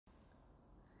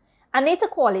Anita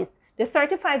Quallis, the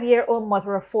 35-year-old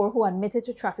mother of four who admitted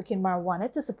to trafficking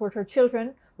marijuana to support her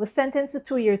children, was sentenced to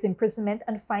 2 years imprisonment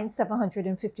and fined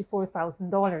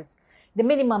 $754,000. The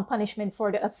minimum punishment for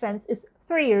the offense is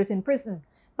 3 years in prison,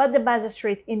 but the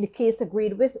magistrate in the case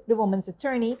agreed with the woman's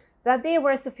attorney that there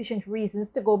were sufficient reasons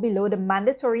to go below the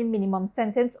mandatory minimum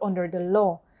sentence under the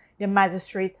law. The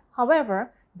magistrate,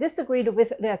 however, disagreed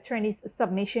with the attorney's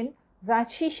submission that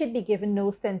she should be given no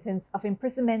sentence of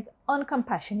imprisonment on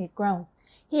compassionate grounds.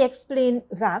 He explained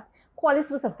that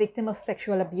Quallis was a victim of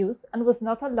sexual abuse and was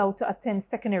not allowed to attend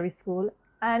secondary school,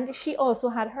 and she also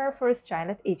had her first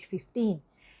child at age 15.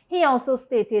 He also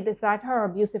stated that her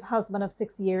abusive husband of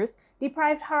 6 years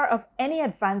deprived her of any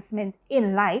advancement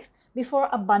in life before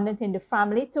abandoning the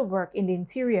family to work in the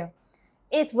interior.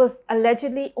 It was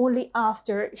allegedly only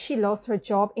after she lost her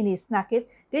job in East Naked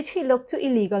did she look to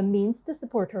illegal means to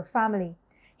support her family.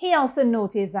 He also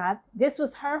noted that this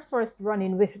was her first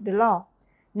run-in with the law.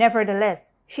 Nevertheless,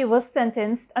 she was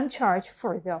sentenced and charged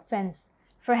for the offense.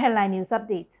 For Headline News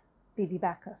Update, Bibi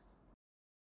Bacchus.